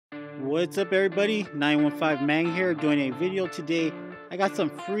What's up everybody, 915 Mang here doing a video today. I got some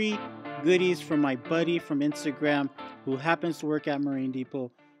free goodies from my buddy from Instagram who happens to work at Marine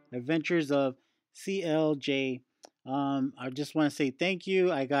Depot, Adventures of CLJ. I just want to say thank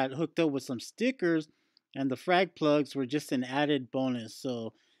you. I got hooked up with some stickers and the frag plugs were just an added bonus.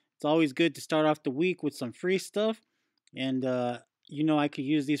 So it's always good to start off the week with some free stuff. And I could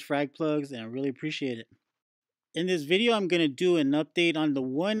use these frag plugs and I really appreciate it. In this video, I'm going to do an update on the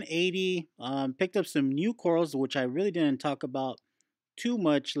 180. Picked up some new corals, which I really didn't talk about too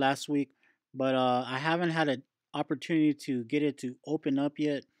much last week, but I haven't had an opportunity to get it to open up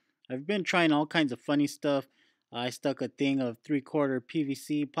yet. I've been trying all kinds of funny stuff. I stuck a thing of 3/4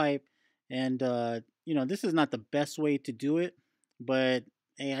 PVC pipe, and this is not the best way to do it, but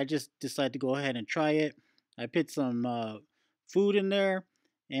hey, I just decided to go ahead and try it. I put some food in there.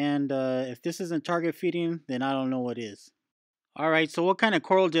 And if this isn't target feeding, then I don't know what is. Alright, so what kind of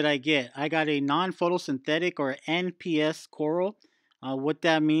coral did I get? I got a non-photosynthetic or NPS coral. What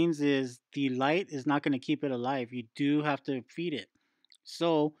that means is the light is not going to keep it alive. You do have to feed it.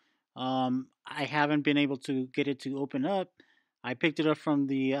 So I haven't been able to get it to open up. I picked it up from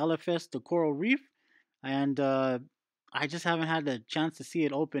the LFS, the Coral Reef, and I just haven't had the chance to see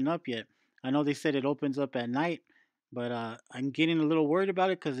it open up yet. I know they said it opens up at night. But I'm getting a little worried about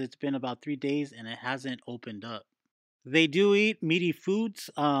it because it's been about 3 days and it hasn't opened up. They do eat meaty foods.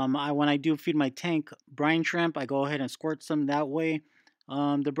 When I do feed my tank brine shrimp, I go ahead and squirt some that way.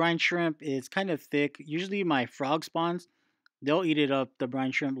 The brine shrimp is kind of thick. Usually my frog spawns, they'll eat it up, the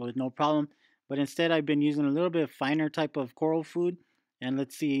brine shrimp, with no problem. But instead I've been using a little bit finer type of coral food. And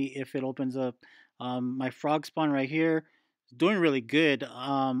let's see if it opens up. My frog spawn right here is doing really good.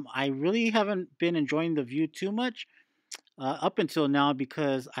 I really haven't been enjoying the view too much. Up until now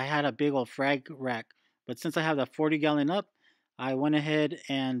because I had a big old frag rack. But since I have that 40-gallon up, I went ahead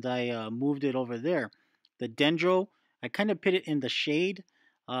and I moved it over there. The dendro, I kind of put it in the shade.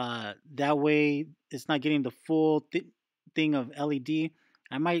 That way it's not getting the full thing of LED.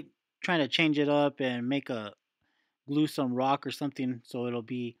 I might try to change it up and glue some rock or something so it'll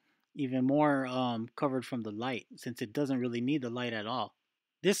be even more covered from the light, since it doesn't really need the light at all.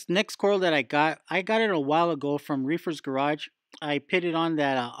 This next coral that I got it a while ago from Reefer's Garage. I put it on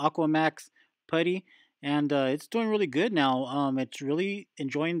that Aquamax putty, and it's doing really good now. It's really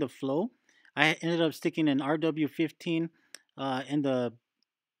enjoying the flow. I ended up sticking an RW15 in the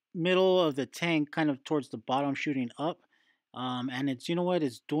middle of the tank, kind of towards the bottom, shooting up. And it's,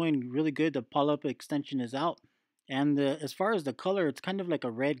 it's doing really good. The polyp extension is out. And as far as the color, it's kind of like a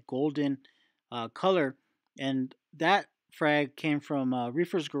red golden color. And that frag came from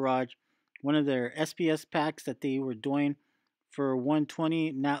Reefer's Garage, one of their SPS packs that they were doing for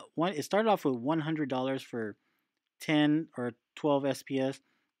 $120. Now, it started off with $100 for 10 or 12 SPS.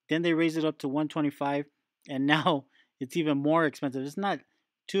 Then they raised it up to $125, and now it's even more expensive. It's not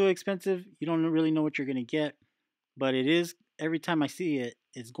too expensive. You don't really know what you're gonna get, but it is. Every time I see it,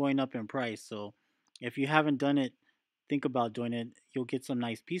 it's going up in price. So if you haven't done it, think about doing it. You'll get some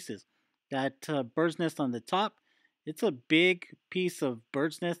nice pieces. That bird's nest on the top. It's a big piece of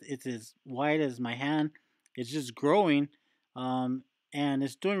bird's nest. It's as wide as my hand. It's just growing, and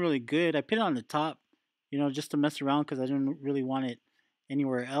it's doing really good. I put it on the top, just to mess around because I didn't really want it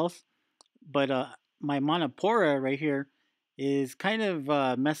anywhere else. But my Monopora right here is kind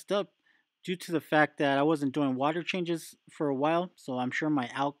of messed up due to the fact that I wasn't doing water changes for a while. So I'm sure my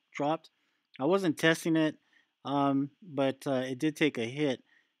alk dropped. I wasn't testing it, but it did take a hit.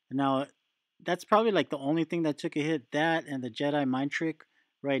 Now, that's probably like the only thing that took a hit, that and the Jedi Mind Trick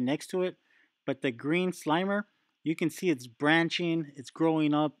right next to it. But the green Slimer, you can see it's branching, it's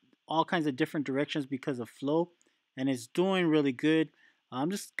growing up all kinds of different directions because of flow, and it's doing really good. I'm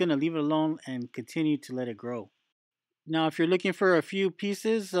just going to leave it alone and continue to let it grow. Now, if you're looking for a few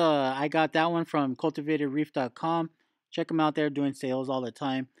pieces, I got that one from cultivatedreef.com. Check them out, they're doing sales all the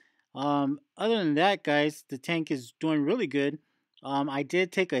time. Other than that, guys, the tank is doing really good. I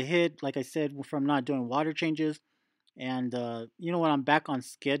did take a hit, like I said, from not doing water changes. And you know what? I'm back on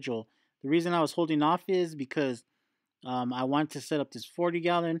schedule. The reason I was holding off is because I wanted to set up this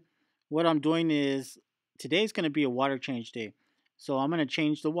 40-gallon. What I'm doing is today's going to be a water change day. So I'm going to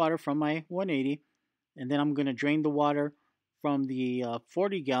change the water from my 180. And then I'm going to drain the water from the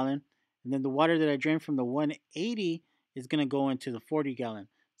 40-gallon. And then the water that I drain from the 180 is going to go into the 40-gallon.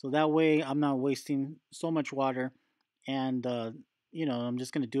 So that way I'm not wasting so much water. And I'm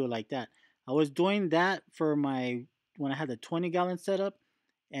just going to do it like that. I was doing that for when I had the 20-gallon setup,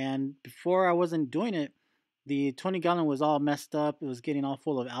 and before I wasn't doing it, the 20-gallon was all messed up. It was getting all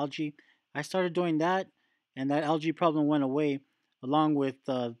full of algae. I started doing that, and that algae problem went away. along with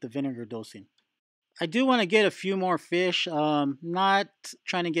the vinegar dosing. I do want to get a few more fish. Not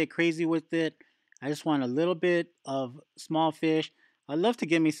trying to get crazy with it. I just want a little bit of small fish. I'd love to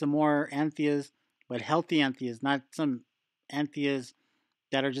get me some more anthias, but healthy anthias, not some anthias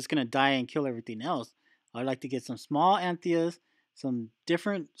that are just going to die and kill everything else. I'd like to get some small anthias, some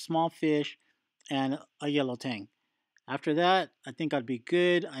different small fish, and a yellow tang. After that, I think I'd be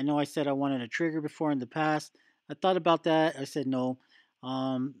good. I know I said I wanted a trigger before in the past. I thought about that. I said no.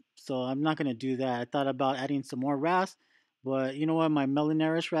 So I'm not going to do that. I thought about adding some more wrasse, but you know what? My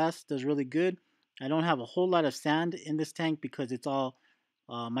Melanaris wrasse does really good. I don't have a whole lot of sand in this tank because it's all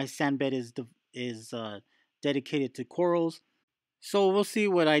my sand bed is dedicated to corals. So we'll see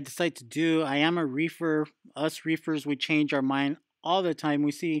what I decide to do. I am a reefer. Us reefers, we change our mind all the time.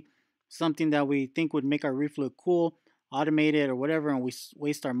 We see something that we think would make our reef look cool, automated or whatever, and we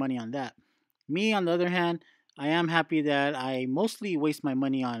waste our money on that. Me, on the other hand, I am happy that I mostly waste my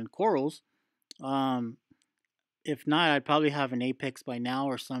money on corals. Um, if not, I'd probably have an Apex by now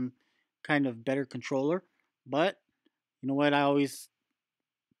or some kind of better controller. But you know what? I always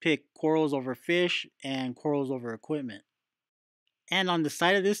pick corals over fish and corals over equipment. And on the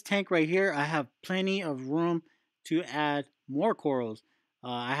side of this tank right here, I have plenty of room to add more corals.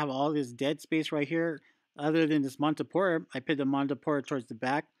 I have all this dead space right here. Other than this Montipora, I put the Montipora towards the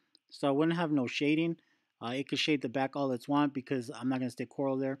back, so I wouldn't have no shading. It could shade the back all it's want because I'm not going to stick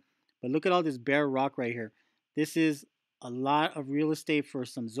coral there. But look at all this bare rock right here. This is a lot of real estate for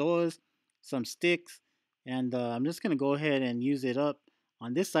some zoas, some sticks, and I'm just going to go ahead and use it up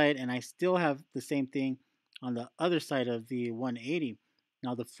on this side, and I still have the same thing on the other side of the 180.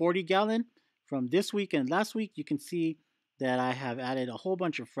 Now the 40 gallon from this week and last week, you can see that I have added a whole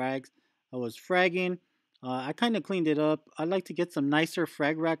bunch of frags. I was fragging. I kind of cleaned it up. I'd like to get some nicer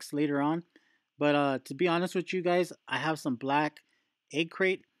frag racks later on. But to be honest with you guys, I have some black egg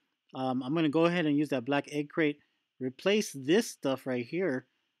crate. I'm going to go ahead and use that black egg crate. Replace this stuff right here.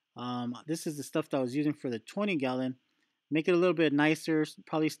 This is the stuff that I was using for the 20 gallon. Make it a little bit nicer.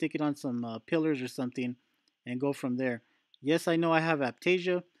 Probably stick it on some pillars or something and go from there. Yes, I know I have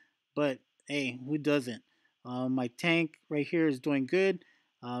Aptasia, but hey, who doesn't? My tank right here is doing good.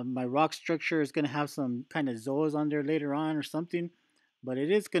 My rock structure is going to have some kind of zoas on there later on or something, but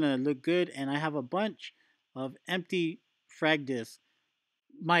it is going to look good. And I have a bunch of empty frag discs.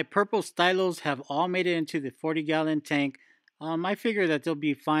 My purple stylos have all made it into the 40-gallon tank. I figure that they'll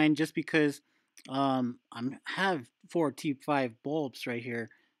be fine just because I have 4 T5 bulbs right here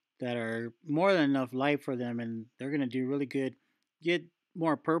that are more than enough light for them, and they're going to do really good. Get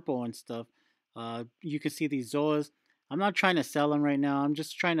more purple and stuff. You can see these zoas. I'm not trying to sell them right now. I'm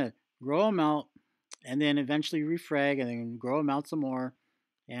just trying to grow them out and then eventually refrag and then grow them out some more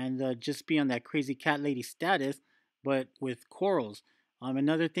and just be on that crazy cat lady status, but with corals.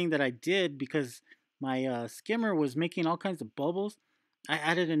 Another thing that I did because my skimmer was making all kinds of bubbles, I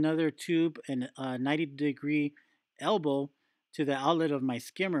added another tube and a 90-degree elbow to the outlet of my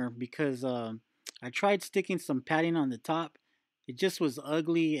skimmer because I tried sticking some padding on the top. It just was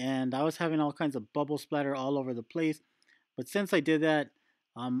ugly and I was having all kinds of bubble splatter all over the place. But since I did that,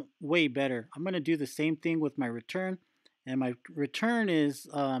 I'm way better. I'm going to do the same thing with my return. And my return is,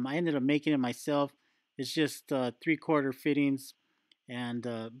 I ended up making it myself. It's just 3/4 fittings. And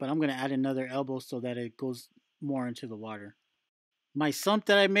but I'm going to add another elbow so that it goes more into the water. My sump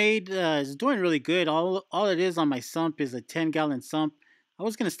that I made is doing really good. All it is on my sump is a 10-gallon sump. I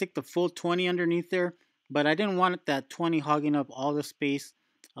was going to stick the full 20 underneath there, but I didn't want that 20 hogging up all the space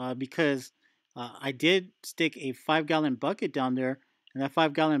because I did stick a 5-gallon bucket down there, and that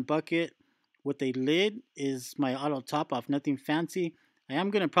 5-gallon bucket with a lid is my auto top off, nothing fancy. I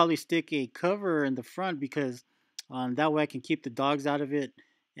am going to probably stick a cover in the front because that way I can keep the dogs out of it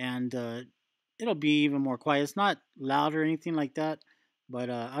and it'll be even more quiet. It's not loud or anything like that, but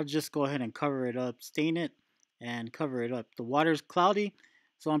I'll just go ahead and cover it up, stain it, and cover it up. The water's cloudy,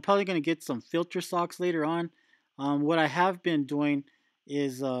 so I'm probably going to get some filter socks later on. What I have been doing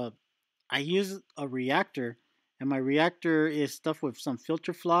is I use a reactor, and my reactor is stuffed with some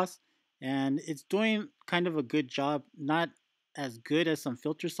filter floss, and it's doing kind of a good job. Not as good as some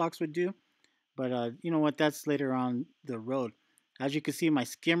filter socks would do, but you know what? That's later on the road. As you can see, my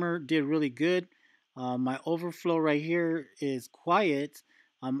skimmer did really good. My overflow right here is quiet.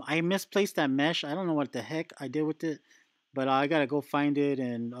 I misplaced that mesh. I don't know what the heck I did with it, but I gotta go find it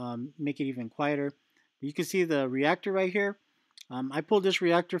and make it even quieter. You can see the reactor right here. I pulled this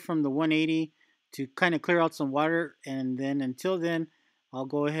reactor from the 180 to kind of clear out some water, and then until then, I'll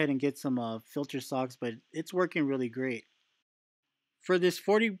go ahead and get some filter socks, but it's working really great. For this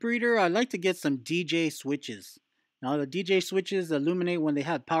 40 breeder, I'd like to get some DJ switches. Now the DJ switches illuminate when they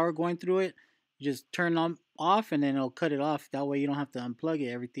have power going through it. You just turn them off and then it'll cut it off. That way you don't have to unplug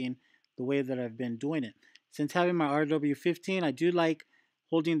it, everything the way that I've been doing it. Since having my RW15, I do like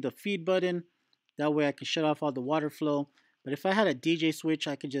holding the feed button. That way I can shut off all the water flow. But if I had a DJ switch,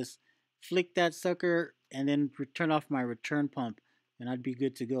 I could just flick that sucker and then turn off my return pump and I'd be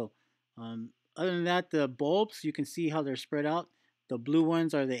good to go. Other than that, the bulbs, you can see how they're spread out. The blue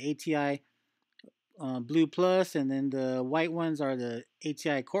ones are the ATI Blue Plus, and then the white ones are the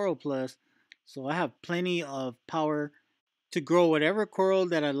ATI Coral Plus. So I have plenty of power to grow whatever coral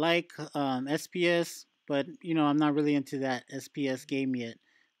that I like, SPS, but I'm not really into that SPS game yet.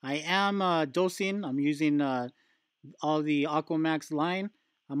 I am dosing. I'm using all the Aquamax line.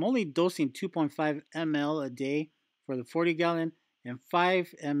 I'm only dosing 2.5 ml a day for the 40 gallon and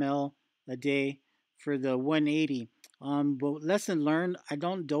 5 ml a day for the 180. But lesson learned, I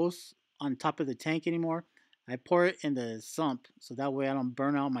don't dose on top of the tank anymore. I pour it in the sump so that way I don't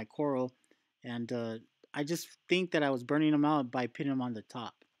burn out my coral. And I just think that I was burning them out by putting them on the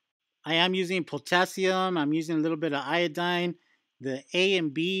top. I am using potassium. I'm using a little bit of iodine, the A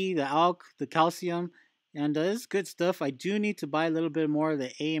and B, the alk, the calcium, and it's good stuff. I do need to buy a little bit more of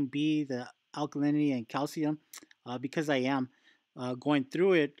the A and B, the alkalinity and calcium, because I am going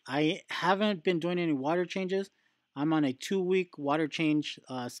through it. I haven't been doing any water changes. I'm on a 2-week water change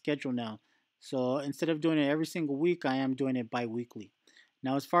schedule now. So instead of doing it every single week, I am doing it bi-weekly.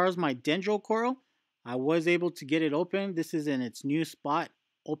 Now, as far as my dendro coral, I was able to get it open. This is in its new spot,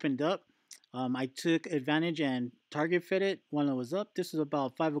 opened up. I took advantage and target fed it when it was up. This was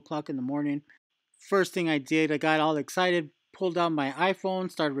about 5 o'clock in the morning. First thing I did, I got all excited, pulled out my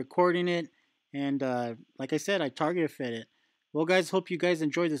iPhone, started recording it, and like I said, I target fed it. Well, guys, hope you guys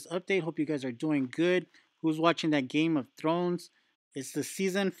enjoyed this update. Hope you guys are doing good. Who's watching that Game of Thrones? It's the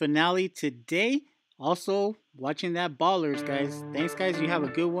season finale today. Also, watching that Ballers, guys. Thanks, guys. You have a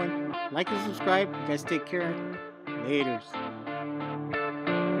good one. Like and subscribe. You guys take care. Laters.